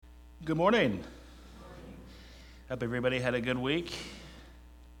Good morning. Hope everybody had a good week.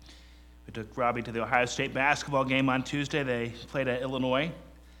 We took Robbie to the Ohio State basketball game on Tuesday. They played at Illinois.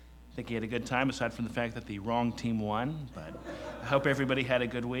 I think he had a good time, aside from the fact that the wrong team won. But I hope everybody had a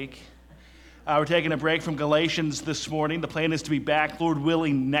good week. We're taking a break from Galatians this morning. The plan is to be back, Lord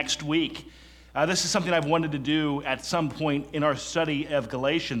willing, next week. This is something I've wanted to do at some point in our study of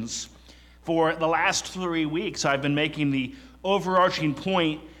Galatians. For the last 3 weeks, I've been making the overarching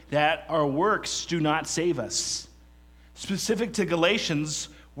point that our works do not save us. Specific to Galatians,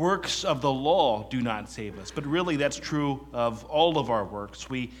 works of the law do not save us. But really, that's true of all of our works.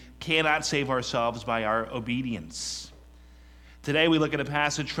 We cannot save ourselves by our obedience. Today, we look at a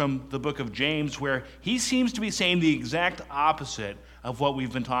passage from the book of James where he seems to be saying the exact opposite of what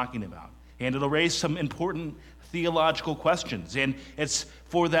we've been talking about. And it'll raise some important theological questions. And it's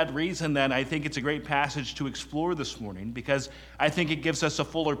for that reason that I think it's a great passage to explore this morning, because I think it gives us a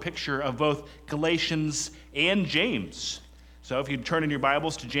fuller picture of both Galatians and James. So if you turn in your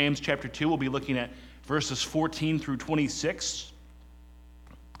Bibles to James chapter 2, we'll be looking at verses 14 through 26.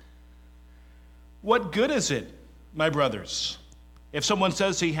 What good is it, my brothers, if someone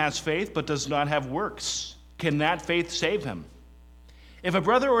says he has faith but does not have works? Can that faith save him? If a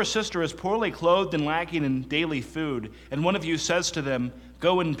brother or sister is poorly clothed and lacking in daily food, and one of you says to them,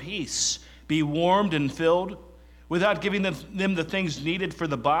 "Go in peace, be warmed and filled," without giving them the things needed for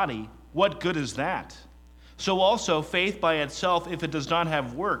the body, what good is that? So also, faith by itself, if it does not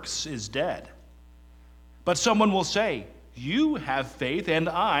have works, is dead. But someone will say, "You have faith, and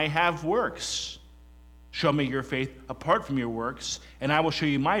I have works. Show me your faith apart from your works, and I will show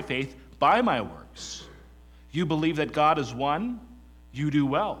you my faith by my works. You believe that God is one? You do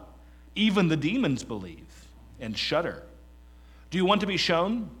well. Even the demons believe and shudder. Do you want to be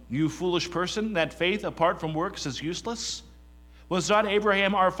shown, you foolish person, that faith apart from works is useless? Was not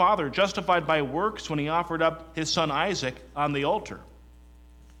Abraham our father justified by works when he offered up his son Isaac on the altar?"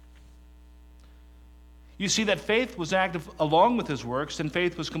 You see that faith was active along with his works, and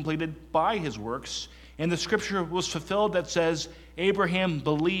faith was completed by his works. And the scripture was fulfilled that says, Abraham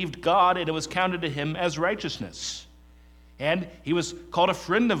believed God, and it was counted to him as righteousness. And he was called a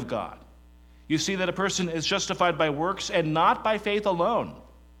friend of God. You see that a person is justified by works and not by faith alone.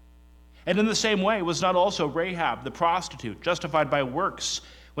 And in the same way, was not also Rahab, the prostitute, justified by works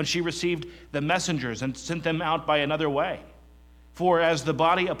when she received the messengers and sent them out by another way? For as the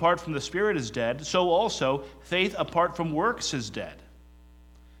body apart from the spirit is dead, so also faith apart from works is dead.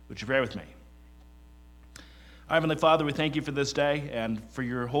 Would you pray with me? Our Heavenly Father, we thank you for this day and for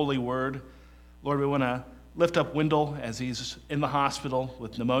your holy word. Lord, we want to lift up Wendell as he's in the hospital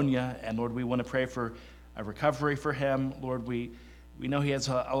with pneumonia. And Lord, we want to pray for a recovery for him. Lord, we know he has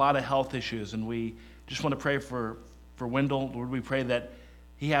a lot of health issues, and we just want to pray for Wendell. Lord, we pray that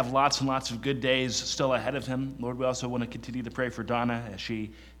he have lots and lots of good days still ahead of him. Lord, we also want to continue to pray for Donna as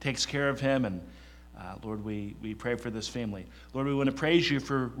she takes care of him. And Lord, we pray for this family. Lord, we want to praise you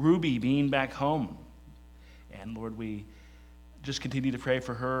for Ruby being back home. And Lord, we just continue to pray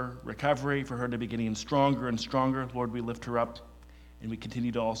for her recovery, for her to be getting stronger and stronger. Lord, we lift her up, and we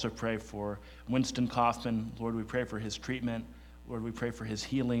continue to also pray for Winston Kaufman. Lord, we pray for his treatment. Lord, we pray for his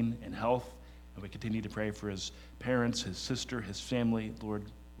healing and health, and we continue to pray for his parents, his sister, his family. Lord,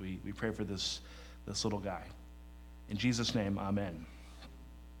 we pray for this little guy. In Jesus' name, amen.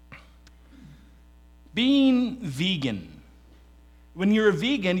 Being vegan. When you're a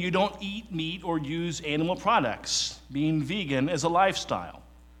vegan, you don't eat meat or use animal products. Being vegan is a lifestyle.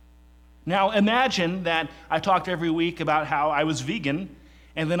 Now, imagine that I talked every week about how I was vegan,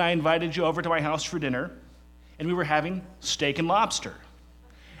 and then I invited you over to my house for dinner, and we were having steak and lobster.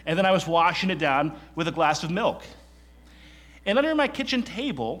 And then I was washing it down with a glass of milk. And under my kitchen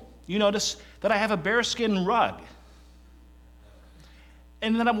table, you notice that I have a bearskin rug.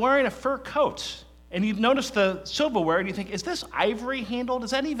 And then I'm wearing a fur coat. And you notice the silverware, and you think, is this ivory handled?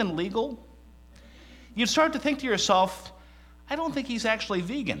 Is that even legal? You start to think to yourself, I don't think he's actually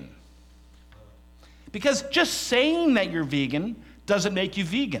vegan. Because just saying that you're vegan doesn't make you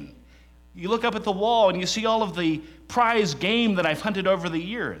vegan. You look up at the wall, and you see all of the prize game that I've hunted over the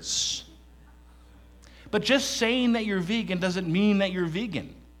years. But just saying that you're vegan doesn't mean that you're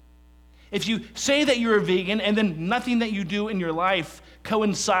vegan. If you say that you're a vegan, and then nothing that you do in your life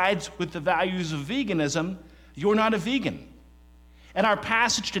coincides with the values of veganism, you're not a vegan. In our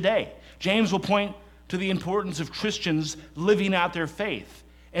passage today, James will point to the importance of Christians living out their faith.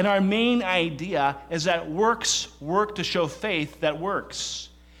 And our main idea is that works work to show faith that works.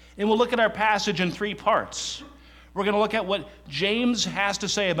 And we'll look at our passage in 3 parts. We're going to look at what James has to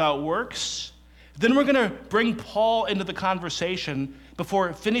say about works. Then we're going to bring Paul into the conversation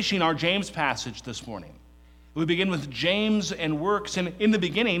before finishing our James passage this morning. We begin with James and works, and in the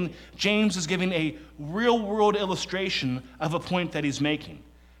beginning, James is giving a real-world illustration of a point that he's making.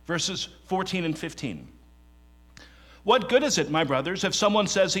 Verses 14 and 15. What good is it, my brothers, if someone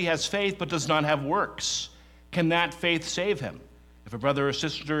says he has faith but does not have works? Can that faith save him? If a brother or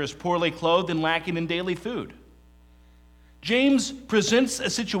sister is poorly clothed and lacking in daily food? James presents a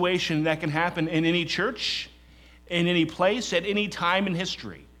situation that can happen in any church, in any place, at any time in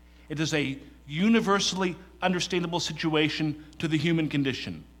history. It is a universally understandable situation to the human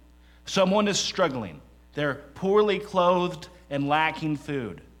condition. Someone is struggling. They're poorly clothed and lacking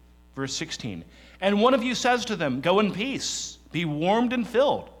food. Verse 16. And one of you says to them, go in peace, be warmed and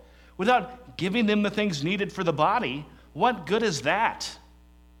filled. Without giving them the things needed for the body, what good is that?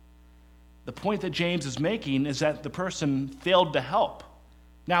 The point that James is making is that the person failed to help.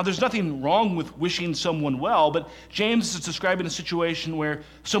 Now, there's nothing wrong with wishing someone well, but James is describing a situation where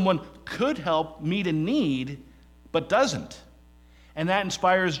someone could help meet a need, but doesn't. And that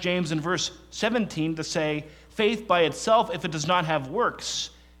inspires James in verse 17 to say, faith by itself, if it does not have works,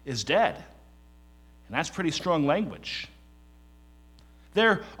 is dead. And that's pretty strong language.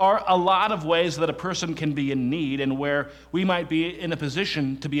 There are a lot of ways that a person can be in need and where we might be in a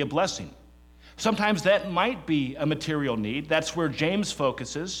position to be a blessing. Sometimes that might be a material need. That's where James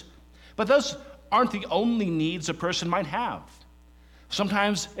focuses. But those aren't the only needs a person might have.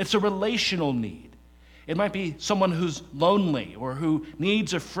 Sometimes it's a relational need. It might be someone who's lonely or who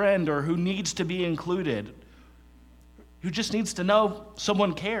needs a friend or who needs to be included, who just needs to know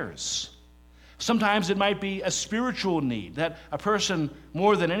someone cares. Sometimes it might be a spiritual need that a person,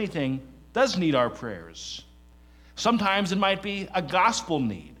 more than anything, does need our prayers. Sometimes it might be a gospel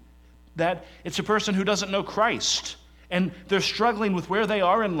need. That it's a person who doesn't know Christ, and they're struggling with where they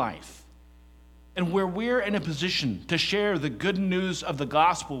are in life, and where we're in a position to share the good news of the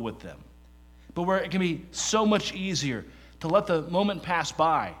gospel with them, but where it can be so much easier to let the moment pass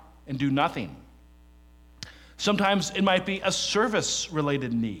by and do nothing. Sometimes it might be a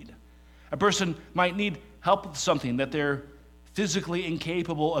service-related need. A person might need help with something that they're physically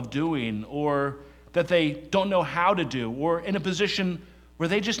incapable of doing, or that they don't know how to do, or in a position where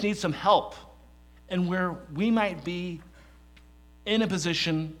they just need some help, and where we might be in a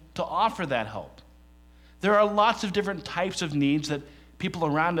position to offer that help. There are lots of different types of needs that people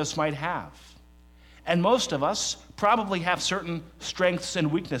around us might have. And most of us probably have certain strengths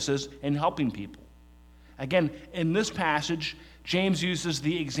and weaknesses in helping people. Again, in this passage, James uses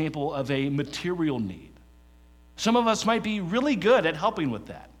the example of a material need. Some of us might be really good at helping with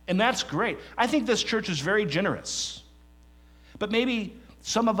that, and that's great. I think this church is very generous. But maybe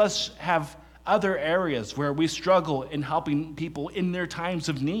some of us have other areas where we struggle in helping people in their times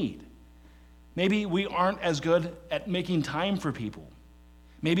of need. Maybe we aren't as good at making time for people.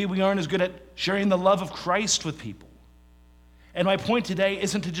 Maybe we aren't as good at sharing the love of Christ with people. And my point today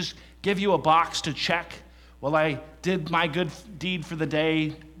isn't to just give you a box to check, well, I did my good deed for the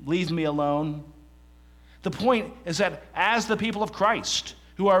day, leave me alone. The point is that as the people of Christ,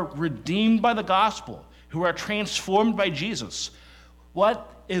 who are redeemed by the gospel, who are transformed by Jesus,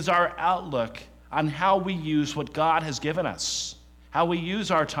 what is our outlook on how we use what God has given us? How we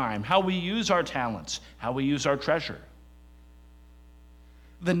use our time, how we use our talents, how we use our treasure.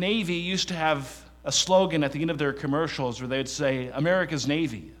 The Navy used to have a slogan at the end of their commercials where they would say, America's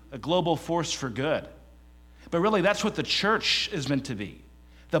Navy, a global force for good. But really, that's what the church is meant to be.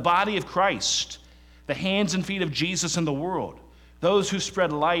 The body of Christ, the hands and feet of Jesus in the world, those who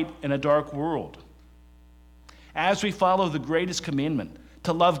spread light in a dark world. As we follow the greatest commandment,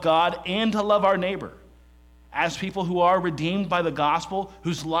 to love God and to love our neighbor, as people who are redeemed by the gospel,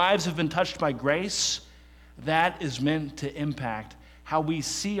 whose lives have been touched by grace, that is meant to impact how we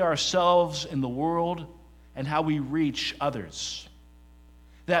see ourselves in the world and how we reach others.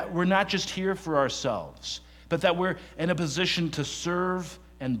 That we're not just here for ourselves, but that we're in a position to serve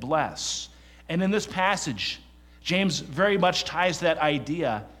and bless. And in this passage, James very much ties that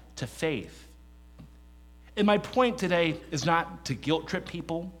idea to faith. And my point today is not to guilt trip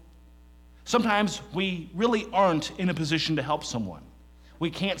people. Sometimes we really aren't in a position to help someone.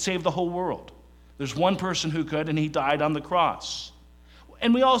 We can't save the whole world. There's one person who could, and he died on the cross.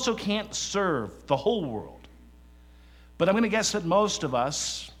 And we also can't serve the whole world. But I'm going to guess that most of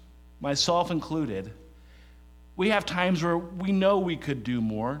us, myself included, we have times where we know we could do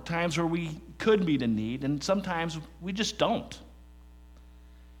more, times where we could meet a need, and sometimes we just don't.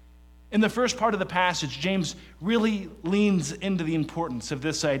 In the first part of the passage, James really leans into the importance of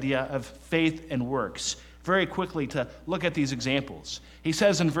this idea of faith and works very quickly to look at these examples. He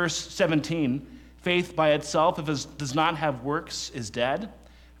says in verse 17, Faith by itself, if it does not have works, is dead.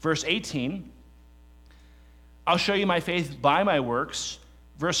 Verse 18, I'll show you my faith by my works.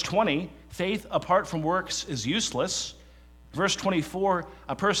 Verse 20, faith apart from works is useless. Verse 24,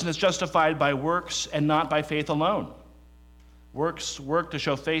 a person is justified by works and not by faith alone. Works work to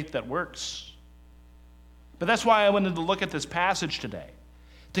show faith that works. But that's why I wanted to look at this passage today,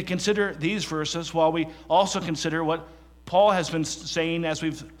 to consider these verses while we also consider what Paul has been saying as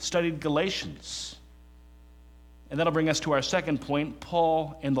we've studied Galatians. And that'll bring us to our second point,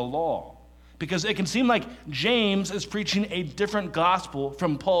 Paul and the law. Because it can seem like James is preaching a different gospel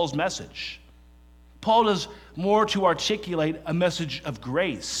from Paul's message. Paul does more to articulate a message of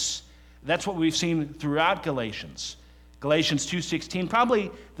grace. That's what we've seen throughout Galatians. Galatians 2:16, probably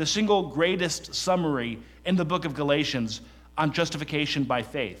the single greatest summary in the book of Galatians on justification by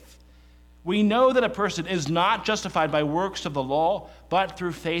faith. We know that a person is not justified by works of the law, but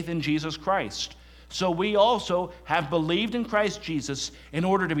through faith in Jesus Christ. So we also have believed in Christ Jesus in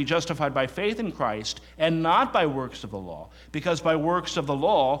order to be justified by faith in Christ and not by works of the law, because by works of the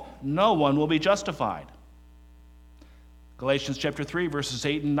law, no one will be justified. Galatians chapter 3, verses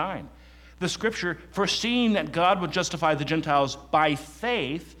 8 and 9. The scripture, foreseeing that God would justify the Gentiles by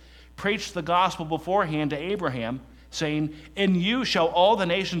faith, preached the gospel beforehand to Abraham, saying, in you shall all the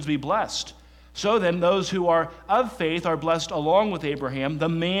nations be blessed. So then those who are of faith are blessed along with Abraham, the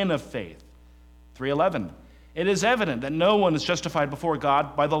man of faith. 3:11, it is evident that no one is justified before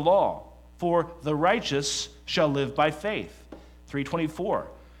God by the law, for the righteous shall live by faith. 3:24,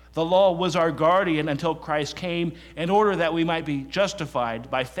 the law was our guardian until Christ came in order that we might be justified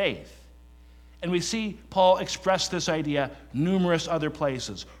by faith. And we see Paul express this idea numerous other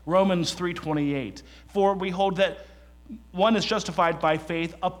places. Romans 3:28, for we hold that one is justified by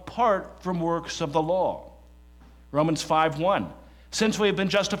faith apart from works of the law. Romans 5:1, since we have been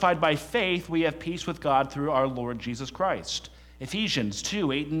justified by faith, we have peace with God through our Lord Jesus Christ. Ephesians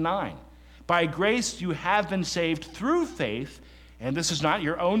 2:8 and 9, by grace you have been saved through faith, and this is not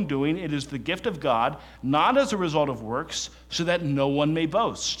your own doing, it is the gift of God, not as a result of works, so that no one may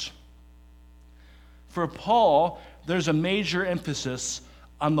boast. For Paul, there's a major emphasis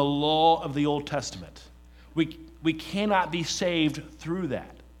on the law of the Old Testament. We cannot be saved through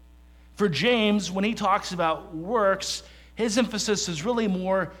that. For James, when he talks about works, his emphasis is really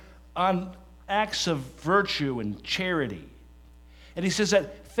more on acts of virtue and charity. And he says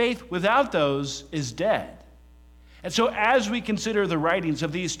that faith without those is dead. And so as we consider the writings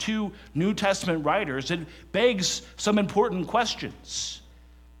of these two New Testament writers, it begs some important questions.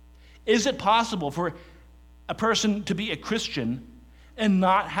 Is it possible for a person to be a Christian and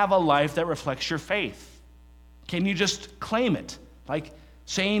not have a life that reflects your faith? Can you just claim it, like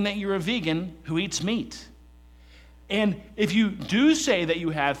saying that you're a vegan who eats meat? And if you do say that you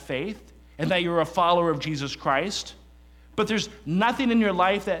have faith and that you're a follower of Jesus Christ, but there's nothing in your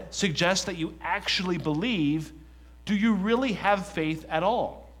life that suggests that you actually believe, do you really have faith at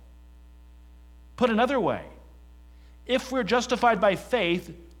all? Put another way, if we're justified by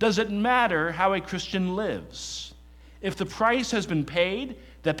faith, does it matter how a Christian lives? If the price has been paid,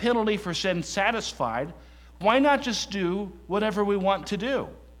 the penalty for sin satisfied, why not just do whatever we want to do?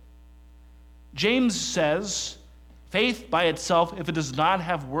 James says, faith by itself, if it does not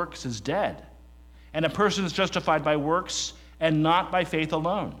have works, is dead. And a person is justified by works and not by faith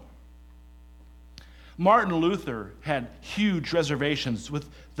alone. Martin Luther had huge reservations with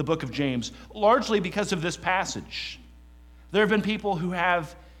the book of James, largely because of this passage. There have been people who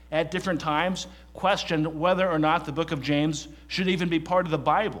have, at different times, questioned whether or not the book of James should even be part of the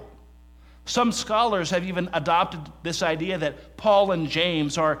Bible. Some scholars have even adopted this idea that Paul and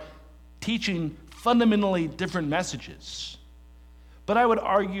James are teaching fundamentally different messages. But I would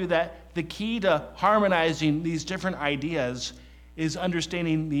argue that the key to harmonizing these different ideas is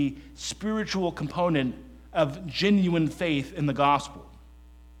understanding the spiritual component of genuine faith in the gospel.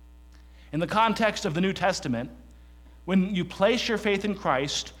 In the context of the New Testament, when you place your faith in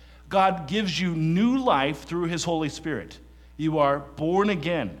Christ, God gives you new life through his Holy Spirit. You are born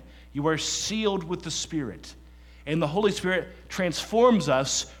again. You are sealed with the Spirit. And the Holy Spirit transforms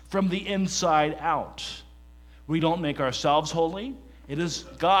us from the inside out. We don't make ourselves holy. It is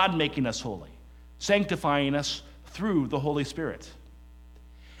God making us holy, sanctifying us through the Holy Spirit.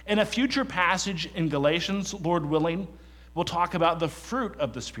 In a future passage in Galatians, Lord willing, we'll talk about the fruit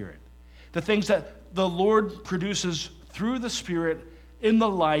of the Spirit, the things that the Lord produces through the Spirit in the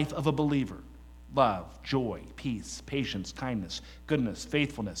life of a believer. Love, joy, peace, patience, kindness, goodness,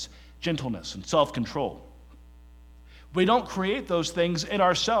 faithfulness, gentleness, and self-control. We don't create those things in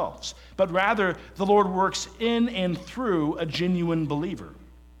ourselves, but rather the Lord works in and through a genuine believer.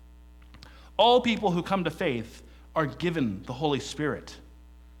 All people who come to faith are given the Holy Spirit.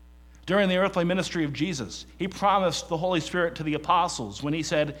 During the earthly ministry of Jesus, he promised the Holy Spirit to the apostles when he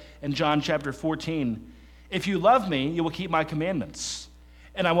said in John chapter 14, "If you love me, you will keep my commandments.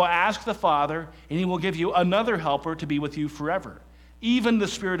 And I will ask the Father, and he will give you another helper to be with you forever, even the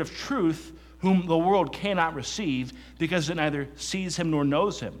Spirit of truth, whom the world cannot receive, because it neither sees him nor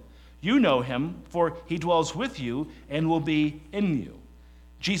knows him. You know him, for he dwells with you and will be in you."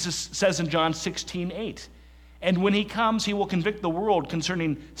 Jesus says in John 16:8, "And when he comes, he will convict the world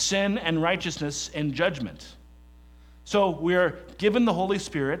concerning sin and righteousness and judgment." So we are given the Holy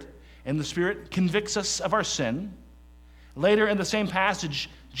Spirit, and the Spirit convicts us of our sin. Later in the same passage,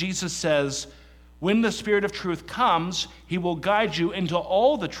 Jesus says, "When the Spirit of truth comes, he will guide you into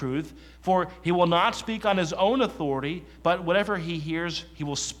all the truth, for he will not speak on his own authority, but whatever he hears, he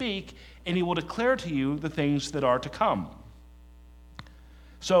will speak, and he will declare to you the things that are to come."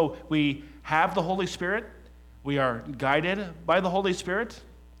 So we have the Holy Spirit. We are guided by the Holy Spirit.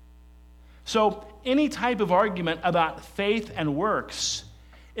 So any type of argument about faith and works,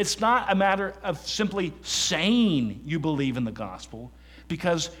 it's not a matter of simply saying you believe in the gospel,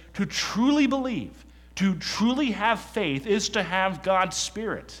 because to truly believe, to truly have faith, is to have God's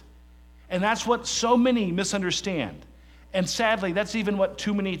Spirit. And that's what so many misunderstand. And sadly, that's even what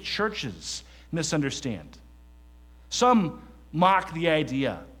too many churches misunderstand. Some mock the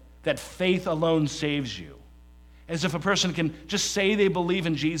idea that faith alone saves you, as if a person can just say they believe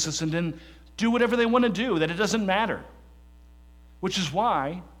in Jesus and then do whatever they want to do, that it doesn't matter. Which is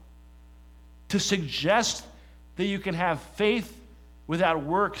why to suggest that you can have faith without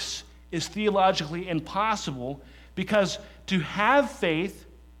works is theologically impossible, because to have faith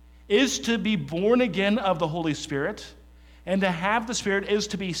is to be born again of the Holy Spirit, and to have the Spirit is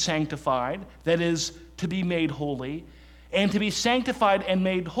to be sanctified, that is, to be made holy, and to be sanctified and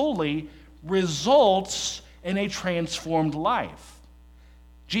made holy results in a transformed life.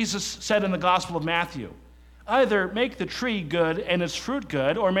 Jesus said in the Gospel of Matthew, "Either make the tree good and its fruit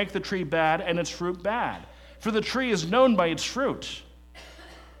good, or make the tree bad and its fruit bad. For the tree is known by its fruit."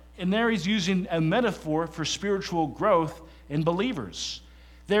 And there he's using a metaphor for spiritual growth in believers.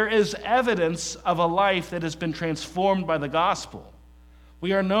 There is evidence of a life that has been transformed by the gospel.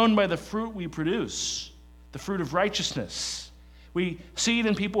 We are known by the fruit we produce, the fruit of righteousness. We see it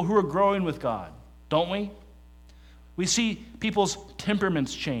in people who are growing with God, don't we? We see people's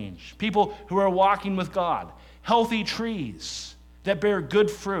temperaments change, people who are walking with God, healthy trees that bear good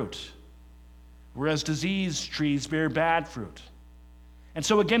fruit, whereas diseased trees bear bad fruit. And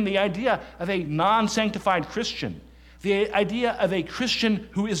so again, the idea of a non-sanctified Christian, the idea of a Christian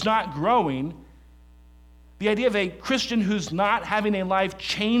who is not growing, the idea of a Christian who's not having a life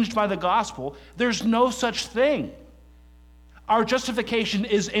changed by the gospel, there's no such thing. Our justification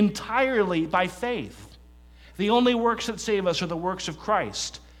is entirely by faith. The only works that save us are the works of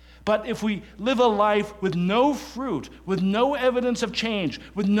Christ. But if we live a life with no fruit, with no evidence of change,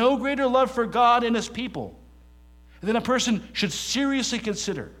 with no greater love for God and his people, then a person should seriously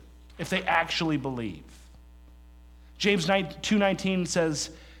consider if they actually believe. James 2:19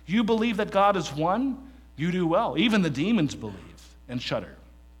 says, "You believe that God is one? You do well. Even the demons believe and shudder."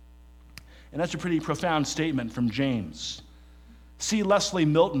 And that's a pretty profound statement from James. C. Leslie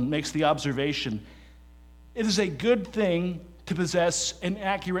Milton makes the observation, "It is a good thing to possess an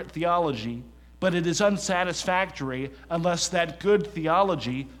accurate theology, but it is unsatisfactory unless that good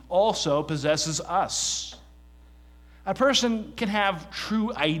theology also possesses us." A person can have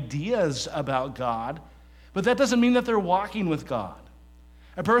true ideas about God, but that doesn't mean that they're walking with God.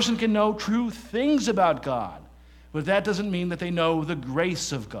 A person can know true things about God, but that doesn't mean that they know the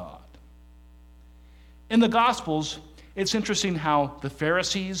grace of God. In the Gospels, it's interesting how the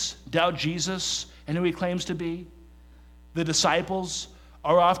Pharisees doubt Jesus and who he claims to be. The disciples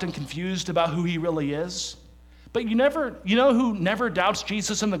are often confused about who he really is. But you know who never doubts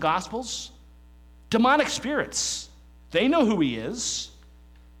Jesus in the Gospels? Demonic spirits. They know who he is.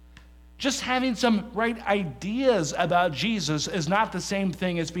 Just having some right ideas about Jesus is not the same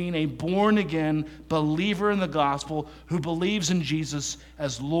thing as being a born-again believer in the gospel who believes in Jesus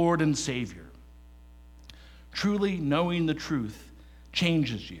as Lord and Savior. Truly knowing the truth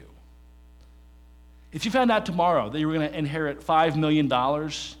changes you. If you found out tomorrow that you were going to inherit $5 million,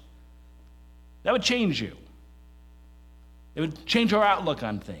 that would change you. It would change our outlook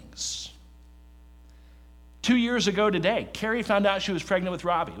on things. 2 years ago today, Carrie found out she was pregnant with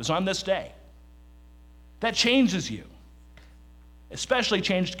Robbie. It was on this day. That changes you. Especially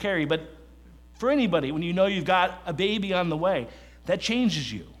changed Carrie, but for anybody, when you know you've got a baby on the way, that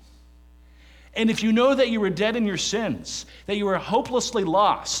changes you. And if you know that you were dead in your sins, that you were hopelessly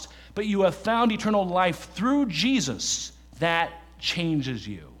lost, but you have found eternal life through Jesus, that changes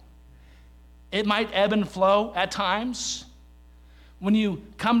you. It might ebb and flow at times. When you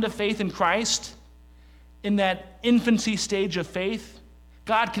come to faith in Christ, in that infancy stage of faith,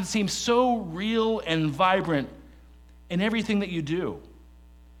 God can seem so real and vibrant in everything that you do.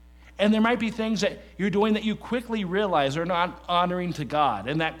 And there might be things that you're doing that you quickly realize are not honoring to God,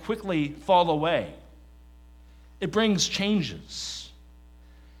 and that quickly fall away. It brings changes.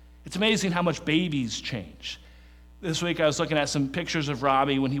 It's amazing how much babies change. This week I was looking at some pictures of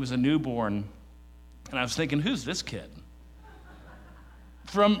Robbie when he was a newborn, and I was thinking, who's this kid?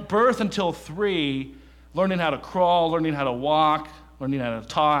 From birth until 3, learning how to crawl, learning how to walk, learning how to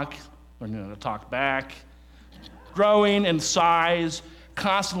talk, learning how to talk back, growing in size,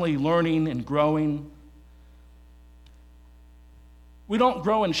 constantly learning and growing. We don't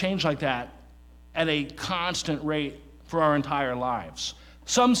grow and change like that at a constant rate for our entire lives.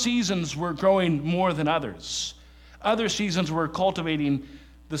 Some seasons we're growing more than others. Other seasons we're cultivating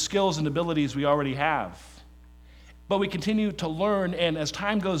the skills and abilities we already have. But we continue to learn, and as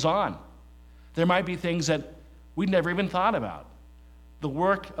time goes on, there might be things that we'd never even thought about. The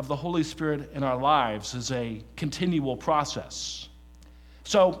work of the Holy Spirit in our lives is a continual process.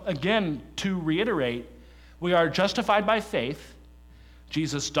 So again, to reiterate, we are justified by faith.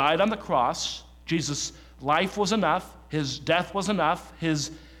 Jesus died on the cross. Jesus' life was enough. His death was enough.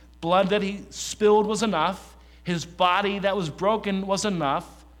 His blood that he spilled was enough. His body that was broken was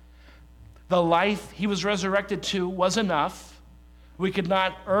enough. The life he was resurrected to was enough. We could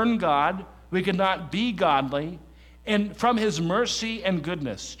not earn God. We could not be godly. And from his mercy and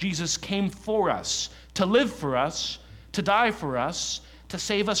goodness, Jesus came for us, to live for us, to die for us, to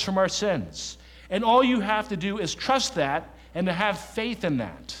save us from our sins. And all you have to do is trust that and to have faith in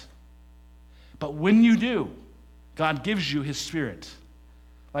that. But when you do, God gives you his Spirit.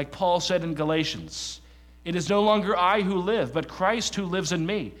 Like Paul said in Galatians, it is no longer I who live, but Christ who lives in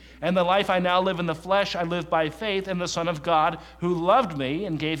me. And the life I now live in the flesh, I live by faith in the Son of God who loved me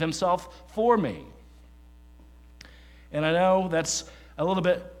and gave himself for me. And I know that's a little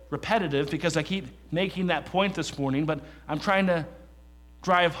bit repetitive because I keep making that point this morning, but I'm trying to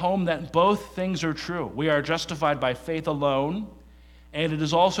drive home that both things are true. We are justified by faith alone, and it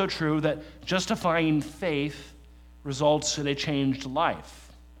is also true that justifying faith results in a changed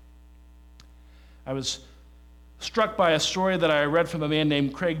life. I was struck by a story that I read from a man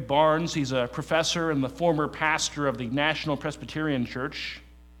named Craig Barnes. He's a professor and the former pastor of the National Presbyterian Church.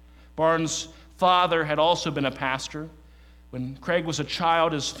 Barnes' father had also been a pastor. When Craig was a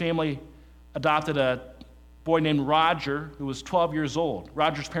child, his family adopted a boy named Roger, who was 12 years old.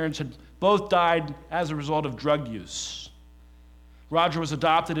 Roger's parents had both died as a result of drug use. Roger was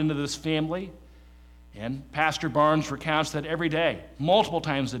adopted into this family, and Pastor Barnes recounts that every day, multiple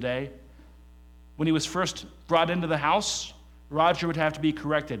times a day, when he was first brought into the house, Roger would have to be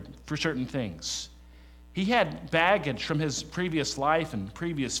corrected for certain things. He had baggage from his previous life and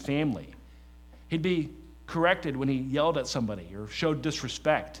previous family. He'd be corrected when he yelled at somebody or showed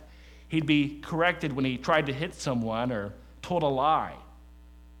disrespect. He'd be corrected when he tried to hit someone or told a lie.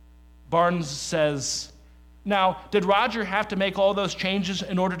 Barnes says, now, did Roger have to make all those changes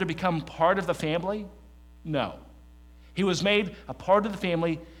in order to become part of the family? No. He was made a part of the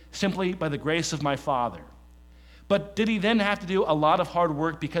family simply by the grace of my Father. But did he then have to do a lot of hard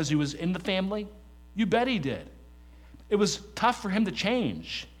work because he was in the family? You bet he did. It was tough for him to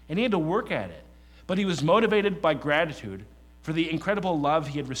change, and he had to work at it. But he was motivated by gratitude for the incredible love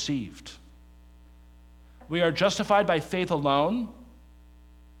he had received. We are justified by faith alone,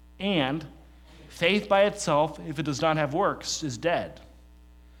 and faith by itself, if it does not have works, is dead.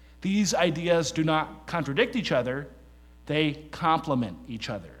 These ideas do not contradict each other, they complement each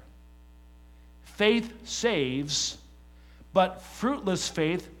other. Faith saves, but fruitless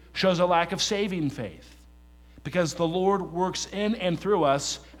faith shows a lack of saving faith, because the Lord works in and through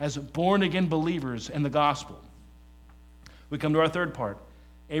us as born-again believers in the gospel. We come to our third part,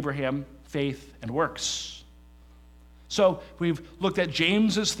 Abraham, faith, and works. So we've looked at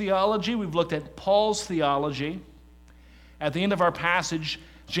James's theology, we've looked at Paul's theology. At the end of our passage,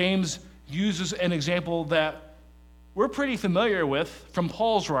 James uses an example that we're pretty familiar with from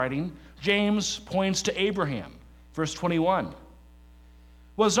Paul's writing. James points to Abraham, verse 21.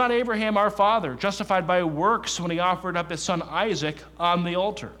 Was not Abraham our father justified by works when he offered up his son Isaac on the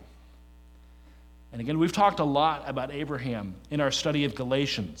altar? And again, we've talked a lot about Abraham in our study of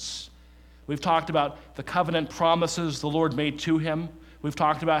Galatians. We've talked about the covenant promises the Lord made to him. We've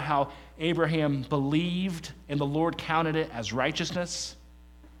talked about how Abraham believed and the Lord counted it as righteousness.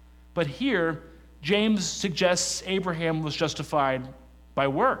 But here, James suggests Abraham was justified by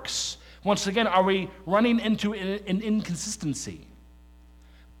works? Once again, are we running into an inconsistency?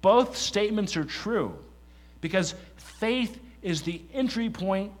 Both statements are true because faith is the entry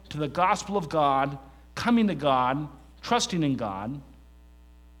point to the gospel of God, coming to God, trusting in God.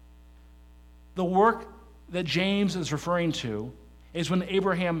 The work that James is referring to is when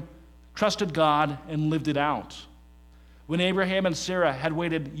Abraham trusted God and lived it out. When Abraham and Sarah had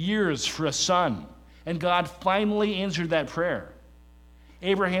waited years for a son, and God finally answered that prayer.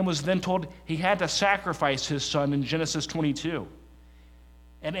 Abraham was then told he had to sacrifice his son in Genesis 22.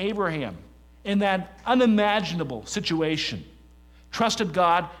 And Abraham, in that unimaginable situation, trusted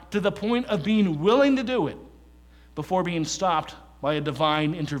God to the point of being willing to do it before being stopped by a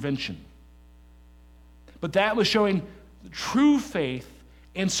divine intervention. But that was showing true faith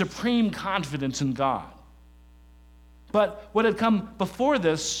and supreme confidence in God. But what had come before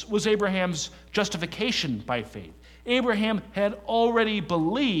this was Abraham's justification by faith. Abraham had already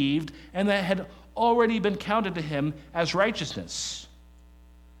believed, and that had already been counted to him as righteousness.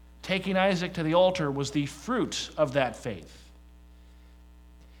 Taking Isaac to the altar was the fruit of that faith.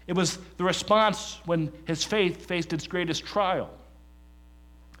 It was the response when his faith faced its greatest trial.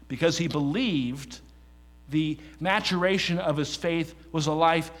 Because he believed, the maturation of his faith was a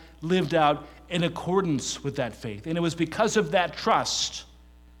life lived out in accordance with that faith. And it was because of that trust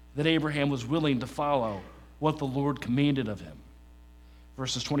that Abraham was willing to follow what the Lord commanded of him.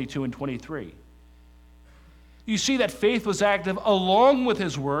 Verses 22 and 23. You see that faith was active along with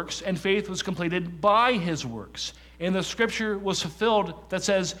his works, and faith was completed by his works. And the scripture was fulfilled that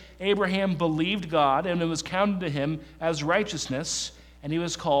says, Abraham believed God, and it was counted to him as righteousness, and he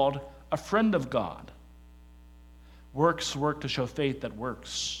was called a friend of God. Works work to show faith that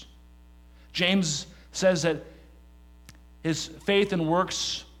works. James says that his faith and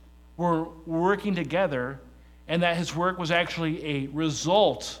works were working together, and that his work was actually a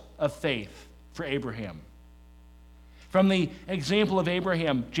result of faith for Abraham. From the example of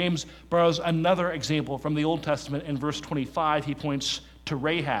Abraham, James borrows another example from the Old Testament. In verse 25, he points to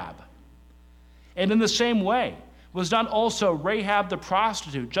Rahab. And in the same way, was not also Rahab the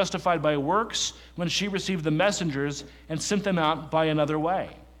prostitute justified by works when she received the messengers and sent them out by another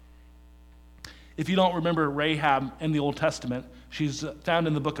way? If you don't remember Rahab in the Old Testament, she's found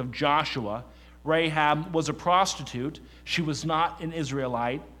in the book of Joshua. Rahab was a prostitute. She was not an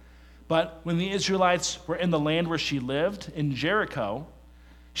Israelite. But when the Israelites were in the land where she lived, in Jericho,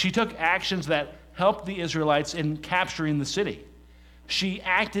 she took actions that helped the Israelites in capturing the city. She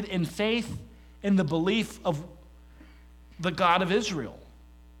acted in faith in the belief of the God of Israel.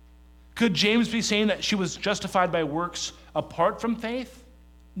 Could James be saying that she was justified by works apart from faith?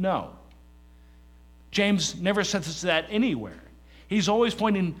 No. James never says that anywhere. He's always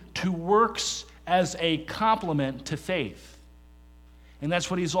pointing to works as a complement to faith. And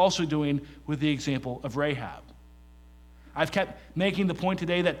that's what he's also doing with the example of Rahab. I've kept making the point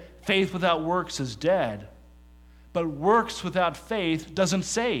today that faith without works is dead, but works without faith doesn't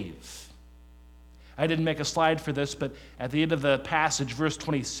save. I didn't make a slide for this, but at the end of the passage, verse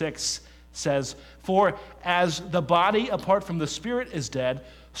 26 says, "For as the body apart from the spirit is dead,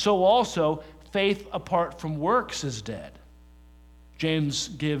 so also faith apart from works is dead." James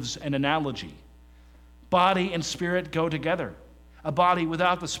gives an analogy. Body and spirit go together. A body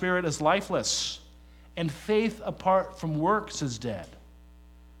without the spirit is lifeless, and faith apart from works is dead.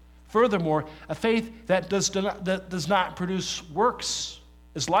 Furthermore, a faith that does not produce works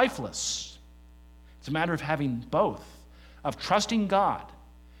is lifeless. It's a matter of having both, of trusting God.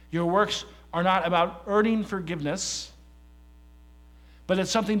 Your works are not about earning forgiveness, but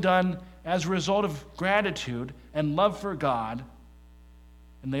it's something done as a result of gratitude and love for God,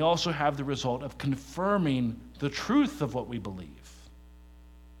 and they also have the result of confirming the truth of what we believe.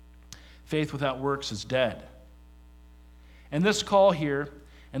 Faith without works is dead. And this call here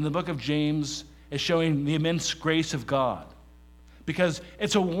in the book of James is showing the immense grace of God, because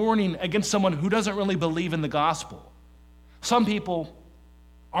it's a warning against someone who doesn't really believe in the gospel. Some people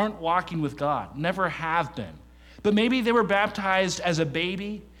aren't walking with God, never have been. But maybe they were baptized as a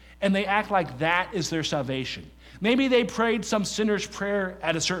baby, and they act like that is their salvation. Maybe they prayed some sinner's prayer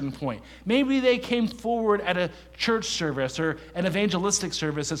at a certain point. Maybe they came forward at a church service or an evangelistic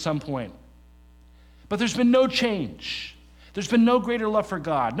service at some point. But there's been no change. There's been no greater love for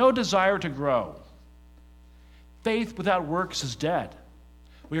God, no desire to grow. Faith without works is dead.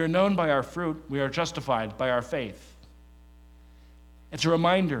 We are known by our fruit. We are justified by our faith. It's a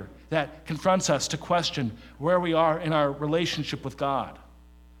reminder that confronts us to question where we are in our relationship with God.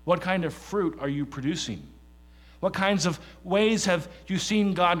 What kind of fruit are you producing? What kinds of ways have you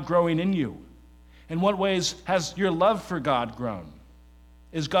seen God growing in you? In what ways has your love for God grown?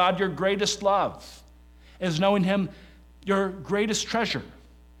 Is God your greatest love? Is knowing him your greatest treasure?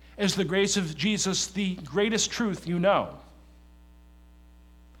 Is the grace of Jesus the greatest truth you know?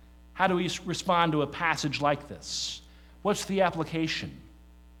 How do we respond to a passage like this? What's the application?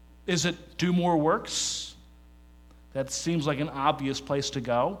 Is it do more works? That seems like an obvious place to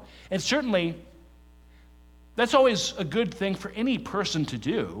go. And certainly, that's always a good thing for any person to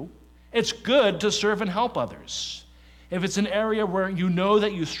do. It's good to serve and help others. If it's an area where you know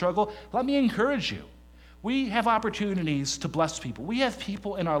that you struggle, let me encourage you. We have opportunities to bless people. We have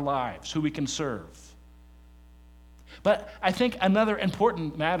people in our lives who we can serve. But I think another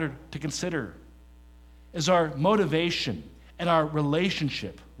important matter to consider is our motivation and our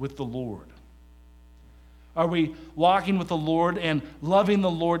relationship with the Lord. Are we walking with the Lord and loving the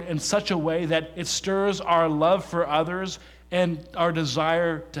Lord in such a way that it stirs our love for others and our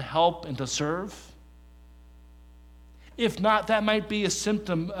desire to help and to serve? If not, that might be a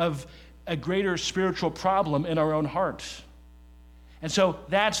symptom of a greater spiritual problem in our own heart. And so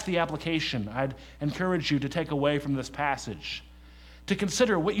that's the application I'd encourage you to take away from this passage, to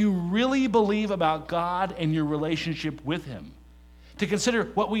consider what you really believe about God and your relationship with him, to consider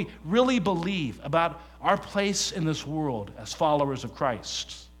what we really believe about our place in this world as followers of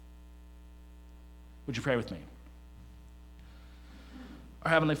Christ. Would you pray with me?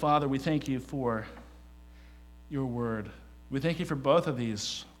 Our Heavenly Father, we thank you for your word. We thank you for both of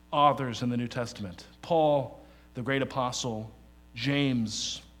these authors in the New Testament. Paul, the great apostle,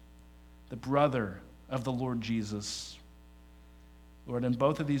 James, the brother of the Lord Jesus. Lord, and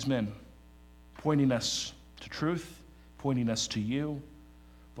both of these men pointing us to truth, pointing us to you.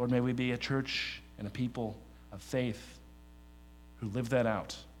 Lord, may we be a church and a people of faith who live that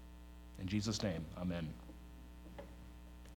out. In Jesus' name, amen.